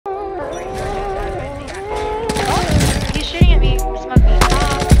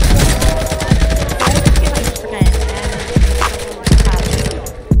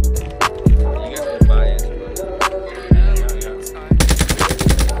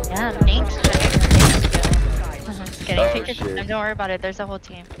take your time. Don't worry about it. There's a whole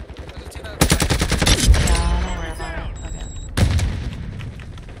team. Yeah, don't worry about it. Okay.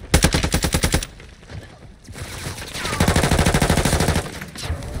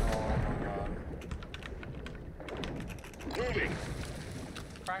 Moving.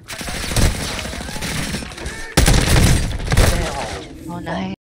 Oh,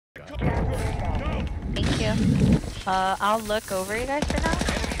 nice. Thank you. I'll look over you guys for now.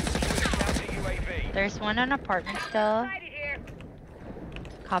 There's one in an apartment still.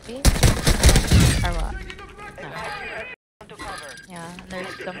 Copy? Or what? No. Yeah, and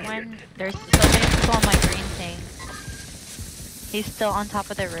there's so many people on my green thing. He's still on top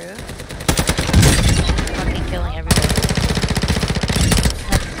of the roof. Fucking killing everybody.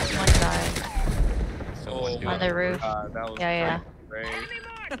 That's one guy. On the roof. Yeah.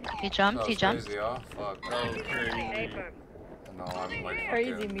 He jumped. Crazy, oh, fuck. Crazy. No, I'm like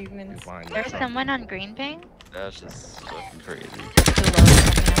Crazy movements. There's someone on green ping. That's just fucking crazy. Too low. I'm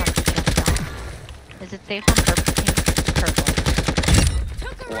gonna have to jump down. Is it safe on purple ping? Purple.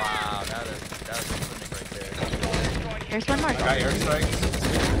 Wow, that's something right there. There's one more. I got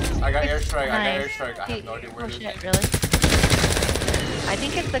airstrike. Nice. I have no idea where Oh it is. shit, really? I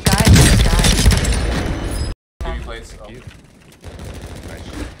think it's the guy who died. He plays. Oh.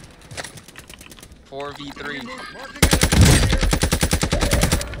 4v3.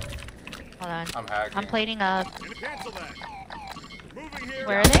 Hold on. I'm hacking. I'm plating up.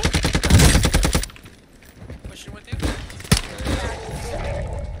 Where are they? Pushing with you.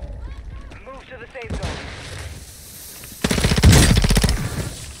 Move to the safe zone.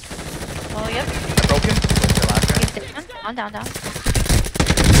 Oh, yep. Broken. He's down. Down. Is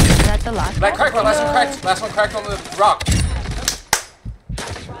that the last That one? cracked one. Last one cracked on the rock.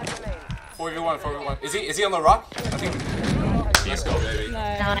 4v1. Is he on the rock? I think. Let's go, baby.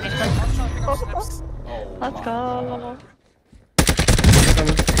 Nice. Oh, Let's go.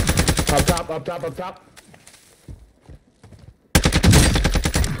 Up top.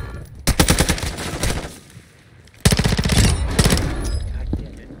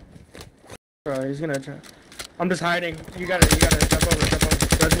 Bro, he's gonna try. I'm just hiding. You gotta jump over.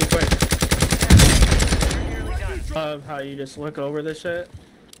 Rush me quick. Love how you just look over this shit.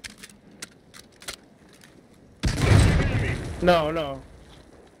 No.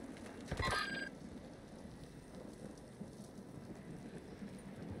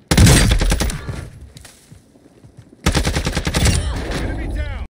 Enemy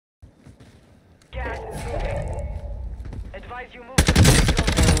down. Gas is moving. Advise you move to the safe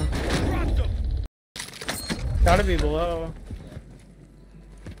zone. Gotta be below.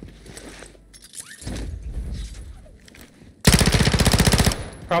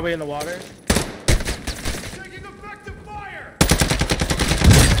 Probably in the water. Taking effective fire.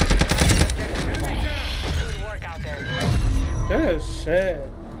 Good work out there. Good shit.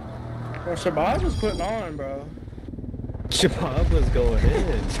 Bro, Shabab was putting on, bro. Shabab was going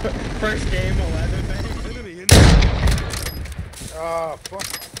in. First game 11, man. Enemy in there. Oh, fuck.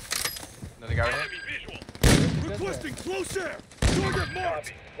 Another guy right Enemy visual. Requesting close air. Target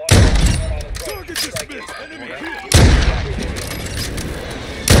marked. Target dismissed. Enemy hit.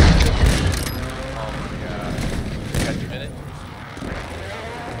 Got 2 minutes.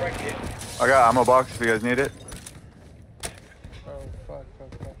 I got ammo box if you guys need it. Oh, fuck.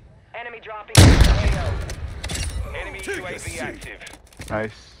 Enemy dropping. AO. Enemy UAV active.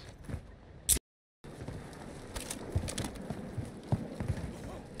 Nice.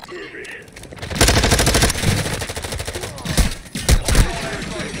 Near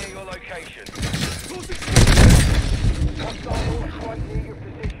your location. Near your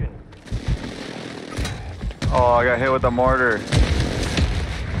position. Oh, I got hit with a mortar.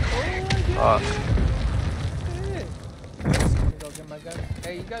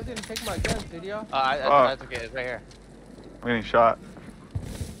 Hey, you guys didn't take my guns, did y'all? That's okay. It's right here. I'm getting shot.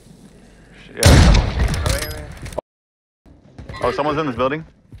 Yeah. Right here. Oh, someone's in this building.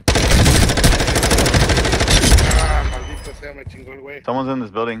 Someone's in this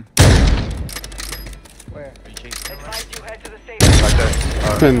building. Where? Advise you head to the safe zone. Right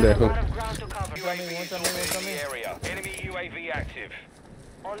there. A lot of ground to cover. UAV in the area. Enemy UAV active.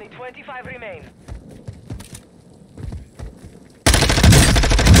 Only 25 remain.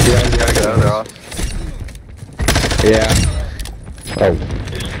 You gotta get out of there, Ross. Yeah. Oh.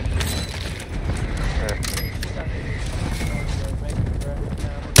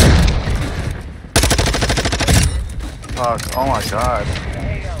 Fuck. Oh my god.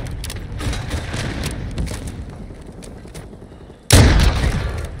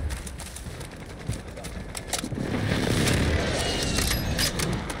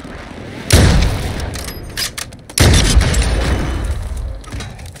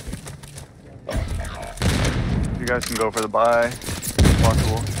 guys can go for the buy. If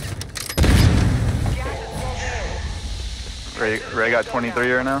possible. Ray got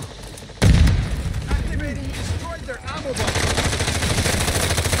 23 right now.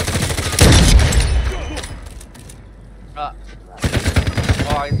 Oh,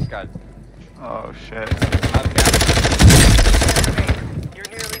 I just got. Oh shit. You're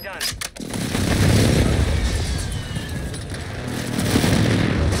nearly done.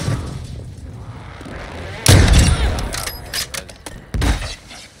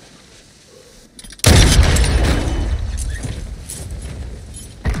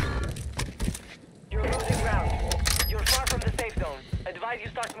 You're losing ground. You're far from the safe zone. Advise you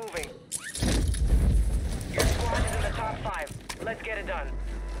start moving. Your squad is in the top 5. Let's get it done.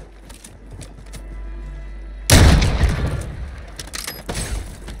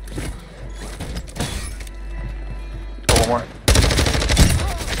 Oh, one more.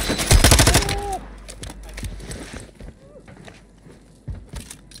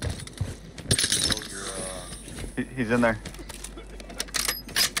 He's in there.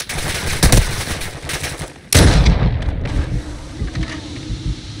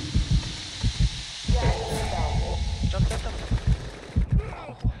 Jump.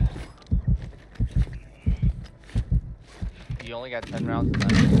 You only got 10 rounds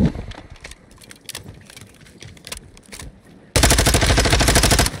left.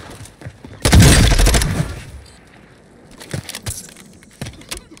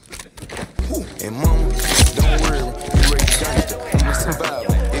 And mama, don't worry, you raised gangster, I'ma survive.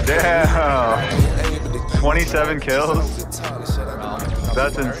 Damn. 27 kills.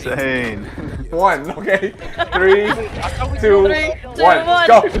 That's insane. 1, okay. 3, 2, 1.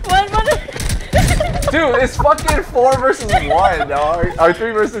 Go. Dude, it's fucking 4 versus 1, dog. Or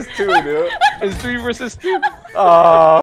 3 versus 2, dude. It's 3 versus 2.